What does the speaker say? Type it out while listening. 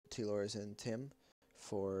T-Lors and Tim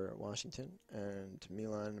for Washington, and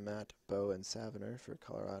Milan, Matt, Bo, and Saviner for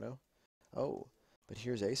Colorado. Oh, but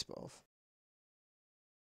here's Aceball.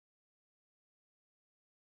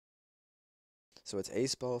 So it's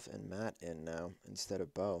Aceball and Matt in now instead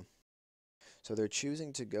of Bo. So they're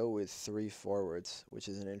choosing to go with 3 forwards, which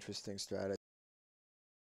is an interesting strategy.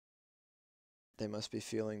 They must be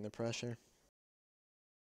feeling the pressure.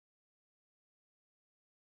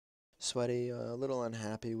 Sweaty, a little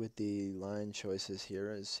unhappy with the line choices here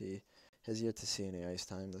as he has yet to see any ice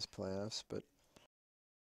time this playoffs, but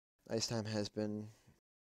ice time has been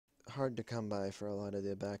hard to come by for a lot of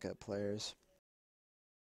the backup players.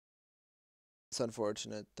 It's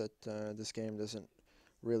unfortunate that this game doesn't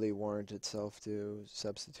really warrant itself to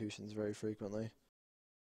substitutions very frequently.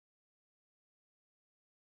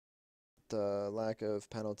 The lack of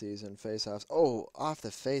penalties and face-offs. Oh, off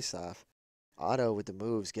the face-off. Otto with the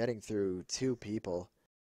moves, getting through 2 people.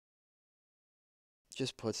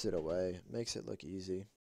 Just puts it away, makes it look easy.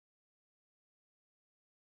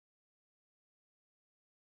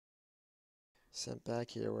 Sent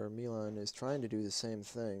back here where Milan is trying to do the same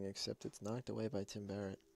thing, except it's knocked away by Tim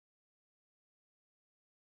Barrett.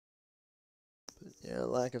 But yeah,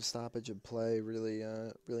 lack of stoppage of play really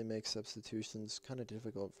makes substitutions kind of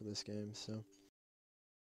difficult for this game. So,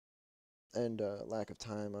 and lack of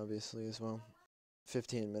time, obviously, as well.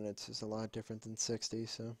 15 minutes is a lot different than 60,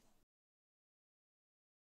 so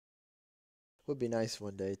would be nice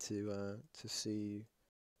one day to see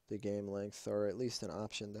the game length, or at least an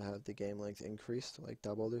option to have the game length increased, like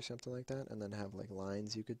doubled or something like that, and then have like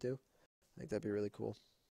lines you could do. Like that'd be really cool.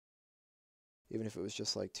 Even if it was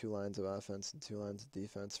just like 2 lines of offense and 2 lines of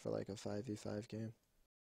defense for like a 5v5 game.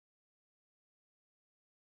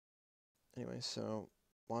 Anyway, so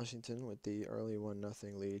Washington with the early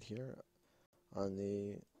 1-0 lead here on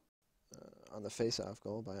the face-off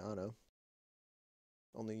goal by Otto.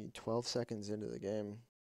 Only 12 seconds into the game,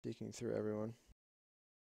 peeking through everyone.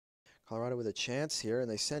 Colorado with a chance here, and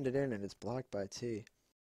they send it in, and it's blocked by T.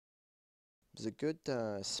 There's a good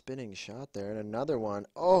spinning shot there, and another one.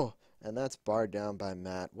 Oh, and that's barred down by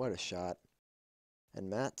Matt. What a shot. And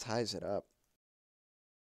Matt ties it up,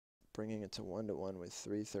 bringing it to 1-1 with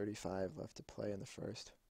 3:35 left to play in the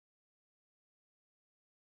first.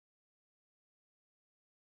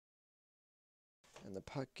 And the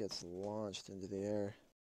puck gets launched into the air.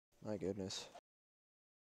 My goodness.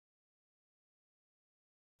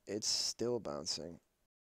 It's still bouncing.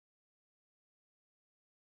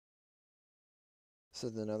 So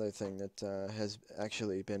another thing that has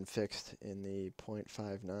actually been fixed in the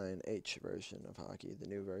 .59H version of hockey, the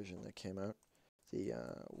new version that came out, the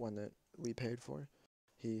one that we paid for.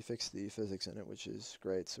 He fixed the physics in it, which is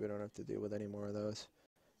great, so we don't have to deal with any more of those.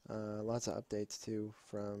 Lots of updates too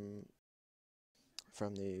from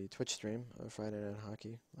the Twitch stream of Friday Night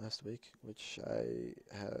Hockey last week, which I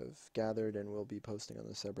have gathered and will be posting on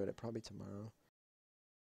the subreddit probably tomorrow.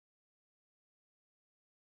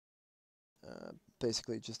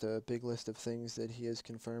 Basically just a big list of things that he has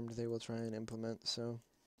confirmed they will try and implement, so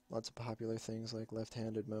lots of popular things like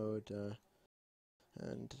left-handed mode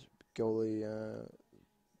and goalie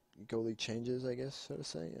changes, I guess, so to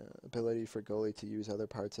say. Ability for goalie to use other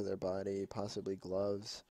parts of their body, possibly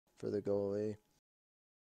gloves for the goalie.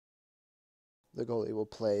 The goalie will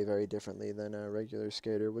play very differently than a regular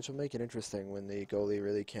skater, which will make it interesting when the goalie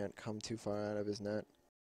really can't come too far out of his net.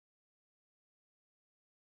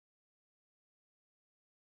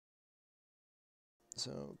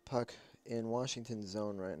 So, puck in Washington's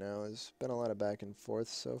zone right now. There's been a lot of back and forth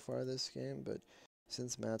so far this game, but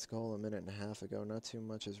since Matt's goal a minute and a half ago, not too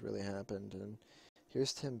much has really happened. And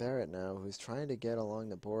here's Tim Barrett now, who's trying to get along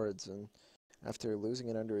the boards, and after losing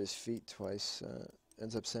it under his feet twice,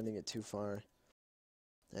 ends up sending it too far.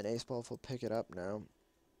 And Aceball will pick it up now,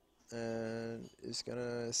 and is going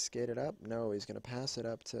to skate it up. No, he's going to pass it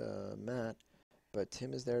up to Matt, but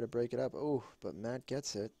Tim is there to break it up. Oh, but Matt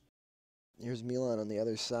gets it. Here's Milan on the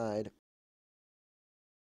other side.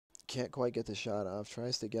 Can't quite get the shot off.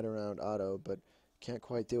 Tries to get around Otto, but can't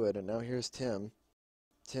quite do it. And now here's Tim.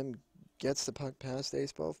 Tim gets the puck past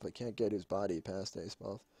Aceball, but can't get his body past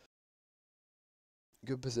Aceball.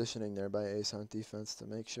 Good positioning there by Ace on defense to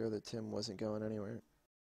make sure that Tim wasn't going anywhere.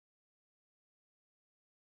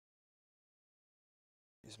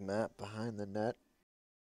 Here's Matt behind the net,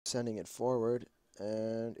 sending it forward,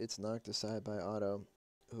 and it's knocked aside by Otto,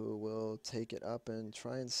 who will take it up and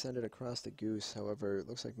try and send it across the goose. However, it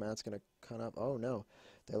looks like Matt's going to cut up. Oh, no.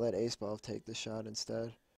 They let Aceball take the shot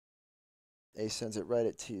instead. Ace sends it right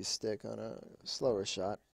at T's stick on a slower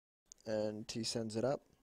shot, and T sends it up.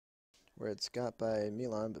 where it's got by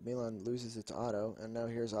Milan, but Milan loses it to Otto, and now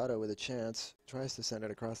here's Otto with a chance. Tries to send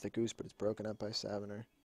it across the goose, but it's broken up by Saviner.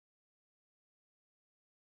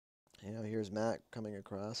 And now here's Matt coming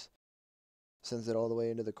across. Sends it all the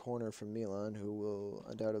way into the corner from Milan, who will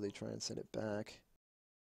undoubtedly try and send it back.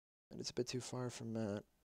 And it's a bit too far from Matt.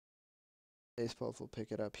 Acepulf will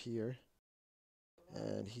pick it up here.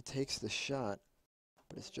 And he takes the shot,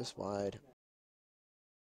 but it's just wide.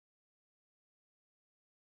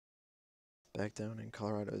 Back down in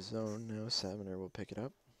Colorado's zone, now Saviner will pick it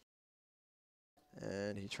up.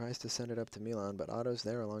 And he tries to send it up to Milan, but Otto's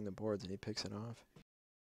there along the boards, and he picks it off.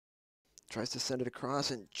 Tries to send it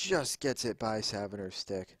across, and just gets it by Saviner's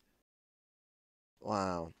stick.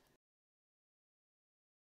 Wow.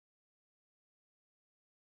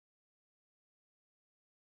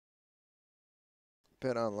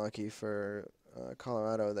 Bit unlucky for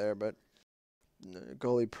Colorado there, but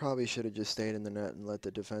goalie probably should have just stayed in the net and let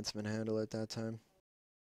the defenseman handle it that time.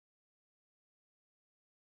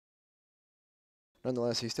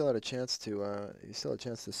 Nonetheless, he still had a chance to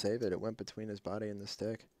save it. It went between his body and the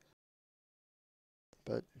stick.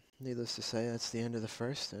 But needless to say, that's the end of the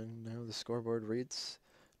first, and now the scoreboard reads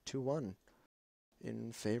 2-1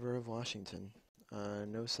 in favor of Washington.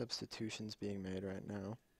 No substitutions being made right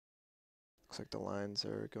now. Looks like the lines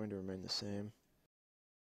are going to remain the same.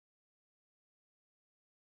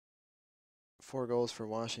 4 goals for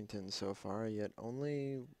Washington so far, yet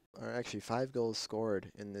actually 5 goals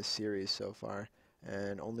scored in this series so far,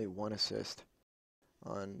 and only 1 assist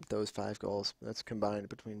on those 5 goals. That's combined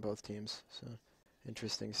between both teams, so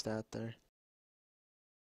interesting stat there.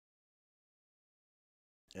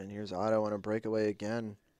 And here's Otto on a breakaway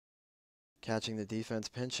again, catching the defense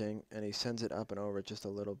pinching, and he sends it up and over just a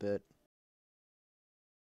little bit.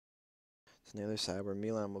 It's on the other side where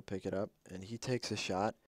Milan will pick it up, and he takes a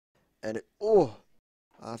shot, and it,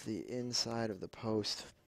 off the inside of the post.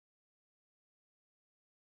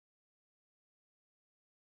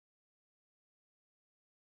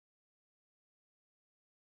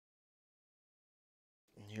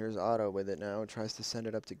 And here's Otto with it now, tries to send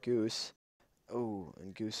it up to Goose. Oh,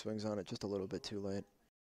 and Goose swings on it just a little bit too late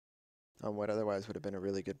on what otherwise would have been a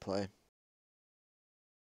really good play.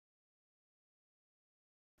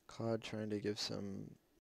 Claude trying to give some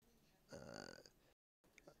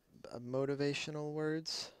motivational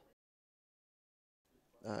words.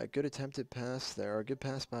 Good attempted pass there, or good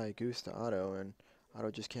pass by Goose to Otto, and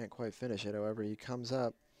Otto just can't quite finish it. However, he comes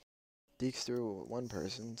up, dekes through one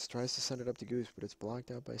person, tries to send it up to Goose, but it's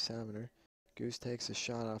blocked out by Saviner. Goose takes a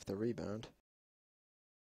shot off the rebound.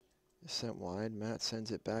 It's sent wide. Matt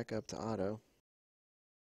sends it back up to Otto,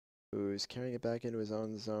 who's carrying it back into his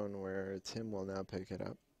own zone where Tim will now pick it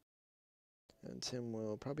up. And Tim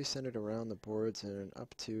will probably send it around the boards and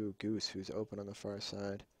up to Goose, who's open on the far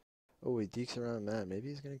side. Oh, he dekes around Matt. Maybe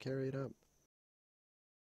he's going to carry it up.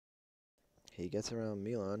 He gets around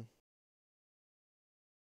Milan.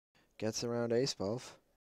 Gets around Acepulf.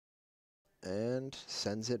 And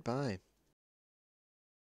sends it by.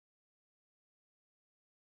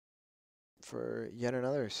 For yet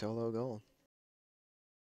another solo goal.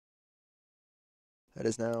 That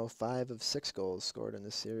is now 5 of 6 goals scored in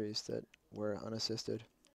this series that were unassisted.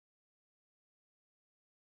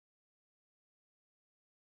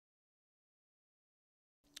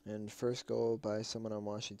 And first goal by someone on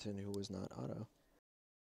Washington who was not Otto.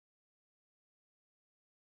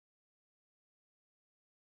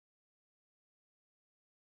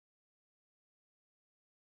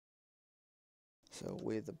 So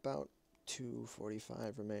with about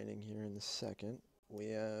 2:45 remaining here in the second, we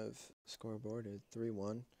have scoreboard at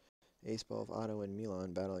 3-1. Acepulf, Otto, and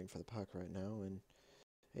Milan battling for the puck right now, and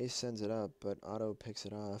Ace sends it up, but Otto picks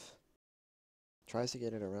it off. Tries to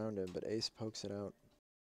get it around him, but Ace pokes it out.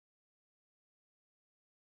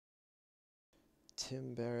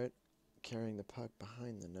 Tim Barrett carrying the puck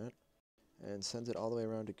behind the net and sends it all the way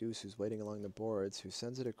around to Goose, who's waiting along the boards, who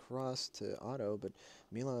sends it across to Otto, but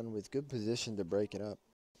Milan with good position to break it up.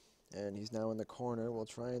 And he's now in the corner. We'll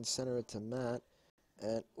try and center it to Matt,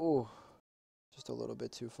 and just a little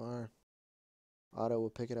bit too far. Otto will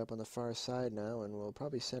pick it up on the far side now, and we'll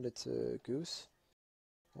probably send it to Goose.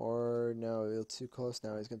 Or no, it's too close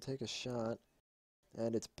now. He's going to take a shot,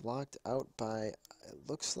 and it's blocked out by, it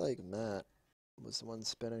looks like Matt was the one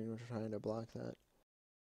spinning, trying to block that.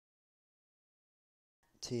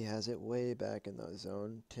 T has it way back in the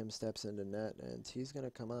zone. Tim steps into net, and T's going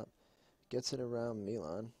to come up. Gets it around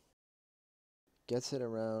Milan. Gets it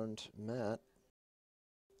around Matt.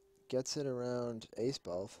 Gets it around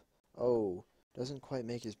Acepulf. Oh, doesn't quite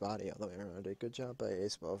make his body all the way around it. Good job by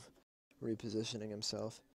Acepulf repositioning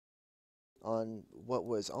himself. on what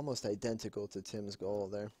was almost identical to Tim's goal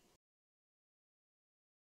there.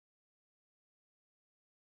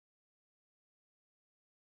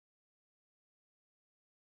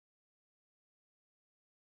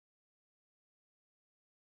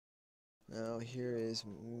 Now here is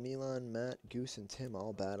Milan, Matt, Goose, and Tim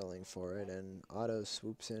all battling for it, and Otto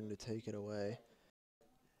swoops in to take it away.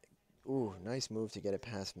 Ooh, nice move to get it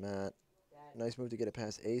past Matt. Nice move to get it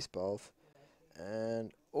past Ace Balf.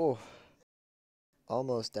 And, oh,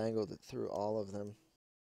 almost dangled it through all of them.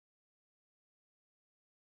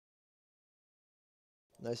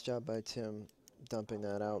 Nice job by Tim dumping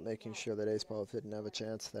that out, making sure that Ace Balf didn't have a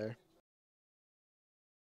chance there.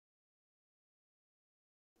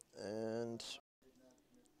 And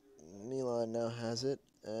Milan now has it,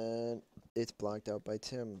 and it's blocked out by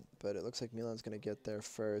Tim, but it looks like Milan's going to get there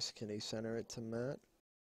first. Can he center it to Matt?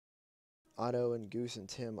 Otto and Goose and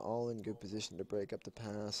Tim all in good position to break up the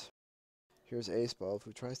pass. Here's Aceball,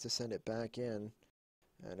 who tries to send it back in,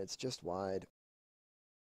 and it's just wide.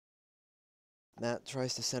 Matt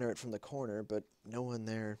tries to center it from the corner, but no one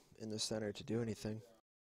there in the center to do anything.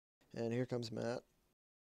 And here comes Matt.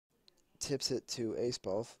 Tips it to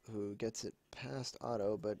Aceball, who gets it past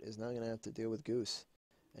Otto, but is now going to have to deal with Goose.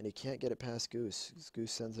 And he can't get it past Goose.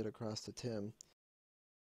 Goose sends it across to Tim.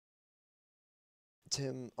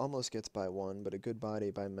 Tim almost gets by one, but a good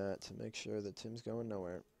body by Matt to make sure that Tim's going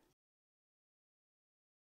nowhere.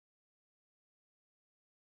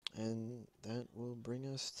 And that will bring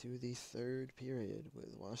us to the third period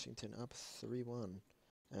with Washington up 3-1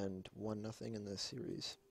 and 1-0 in this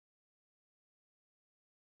series.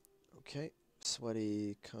 Okay,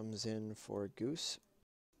 Sweaty comes in for Goose.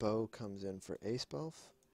 Bo comes in for Acebelf.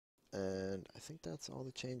 And I think that's all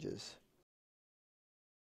the changes.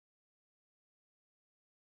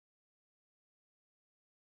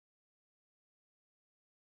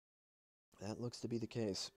 That looks to be the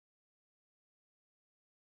case.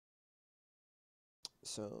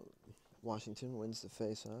 So Washington wins the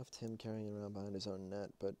face-off. Tim carrying it around behind his own net,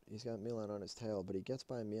 but he's got Milan on his tail, but he gets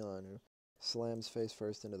by Milan, who slams face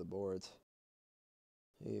first into the boards.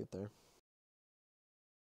 He get there.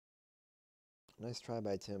 Nice try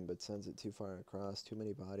by Tim, but sends it too far across. Too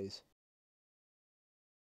many bodies.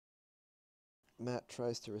 Matt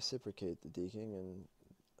tries to reciprocate the deking and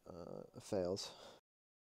fails.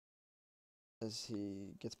 As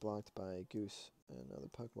he gets blocked by Goose, and now the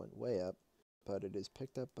puck went way up, but it is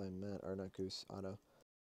picked up by Matt, or not Goose, Otto.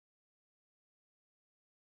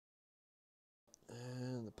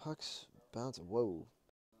 And the puck's bounce, whoa,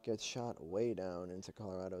 gets shot way down into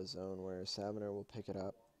Colorado's zone, where Saviner will pick it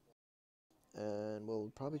up. And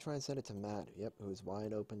we'll probably try and send it to Matt, yep, who's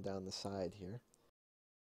wide open down the side here.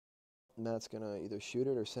 Matt's going to either shoot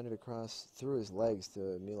it or send it across through his legs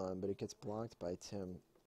to Milan, but it gets blocked by Tim.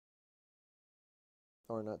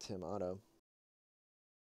 Or not Tim, Otto.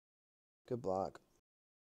 Good block.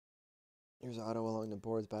 Here's Otto along the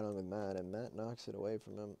boards battling with Matt, and Matt knocks it away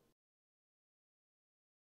from him.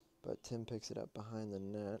 But Tim picks it up behind the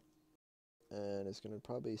net, and is going to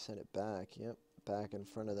probably send it back. Yep, back in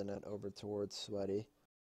front of the net over towards Sweaty.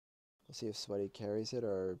 We'll see if Sweaty carries it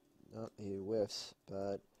or not. He whiffs,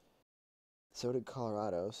 but so did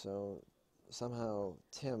Colorado, so somehow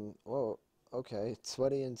Tim, whoa, okay,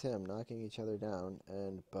 Sweaty and Tim knocking each other down,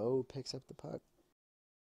 and Bo picks up the puck.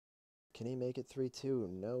 Can he make it 3-2?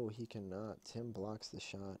 No, he cannot. Tim blocks the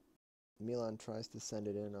shot. Milan tries to send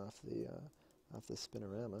it in off the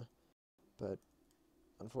spinorama, but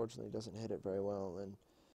unfortunately doesn't hit it very well, and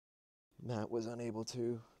Matt was unable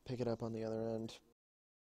to pick it up on the other end.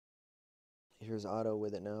 Here's Otto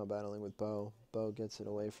with it now, battling with Bo. Bo gets it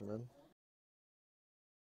away from him.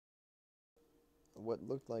 What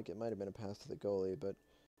looked like it might have been a pass to the goalie, but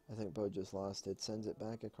I think Bo just lost it. Sends it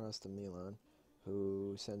back across to Milan,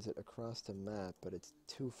 who sends it across to Matt, but it's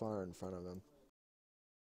too far in front of him.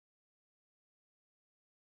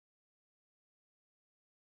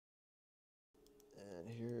 And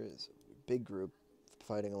here is a big group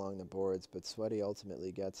fighting along the boards, but Sweaty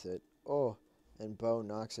ultimately gets it. Oh, and Bo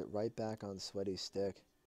knocks it right back on Sweaty's stick.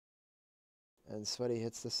 And Sweaty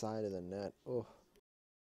hits the side of the net. Oh.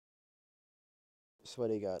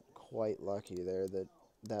 Sweaty got quite lucky there that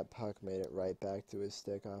that puck made it right back to his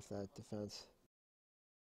stick off that defense.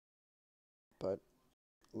 But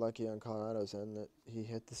lucky on Colorado's end that he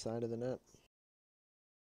hit the side of the net.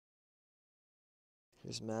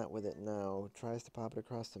 Here's Matt with it now. Tries to pop it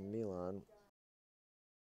across to Milan.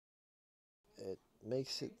 It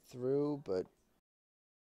makes it through, but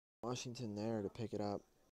Washington there to pick it up.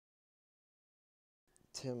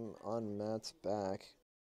 Tim on Matt's back,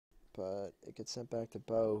 but it gets sent back to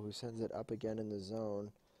Bo, who sends it up again in the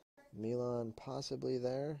zone. Milan possibly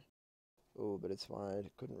there. Oh, but it's wide.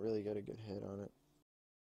 Couldn't really get a good hit on it.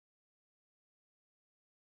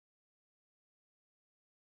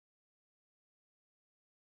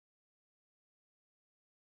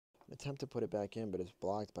 An attempt to put it back in, but it's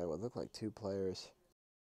blocked by what looked like two players.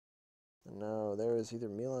 And now there is either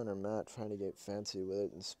Milan or Matt trying to get fancy with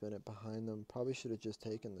it and spin it behind them. Probably should have just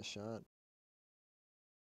taken the shot.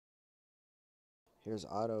 Here's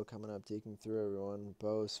Otto coming up, deking through everyone.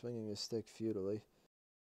 Bo swinging his stick futilely.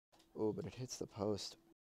 Oh, but it hits the post.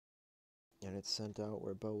 And it's sent out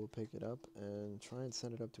where Bo will pick it up and try and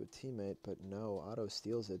send it up to a teammate. But no, Otto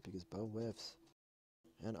steals it because Bo whiffs.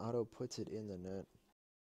 And Otto puts it in the net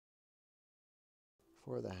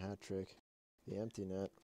for the hat trick. The empty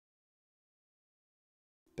net.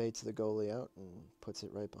 Baits the goalie out and puts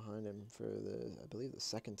it right behind him for I believe the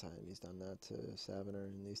second time he's done that to Saviner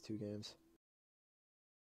in these two games.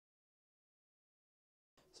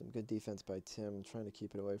 Some good defense by Tim, trying to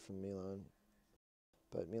keep it away from Milan.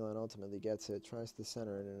 But Milan ultimately gets it, tries to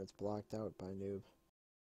center it, and it's blocked out by Noob,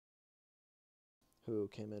 who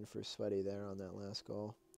came in for Sweaty there on that last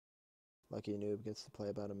goal. Lucky Noob gets to play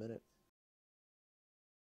about a minute.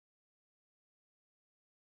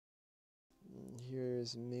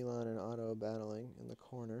 Here's Milan and Otto battling in the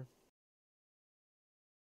corner.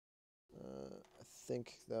 I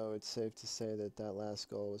think, though, it's safe to say that that last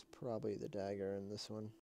goal was probably the dagger in this one,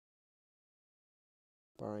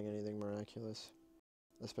 barring anything miraculous,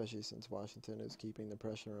 especially since Washington is keeping the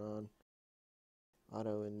pressure on.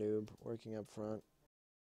 Otto and Noob working up front.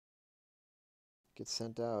 Gets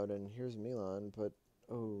sent out, and here's Milan, but,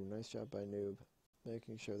 oh, nice job by Noob,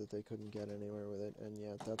 making sure that they couldn't get anywhere with it, and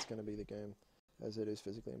yeah, that's going to be the game, as it is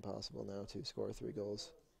physically impossible now to score 3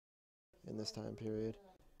 goals in this time period.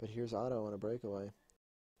 But here's Otto on a breakaway.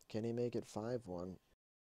 Can he make it 5-1?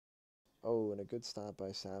 Oh, and a good stop by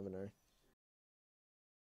Saviner.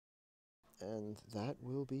 And that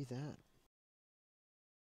will be that.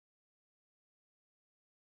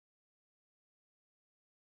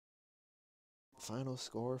 Final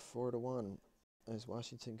score 4-1 as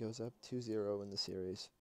Washington goes up 2-0 in the series.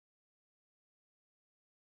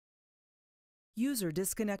 User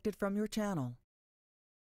disconnected from your channel.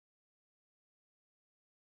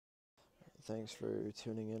 Thanks for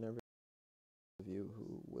tuning in, everyone of you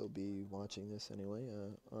who will be watching this anyway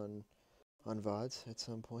on VODs at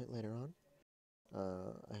some point later on.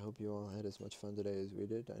 I hope you all had as much fun today as we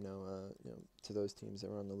did. I know, to those teams that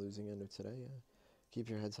were on the losing end of today, keep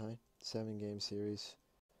your heads high. 7-game series.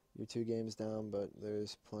 You're 2 games down, but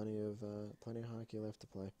there's plenty of hockey left to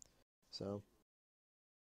play. So,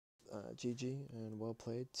 GG and well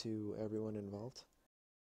played to everyone involved.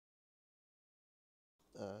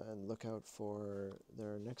 And look out for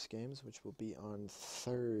their next games, which will be on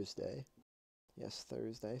Thursday. Yes,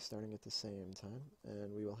 Thursday, starting at the same time.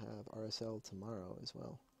 And we will have RSL tomorrow as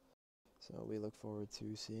well. So we look forward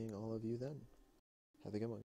to seeing all of you then. Have a good one.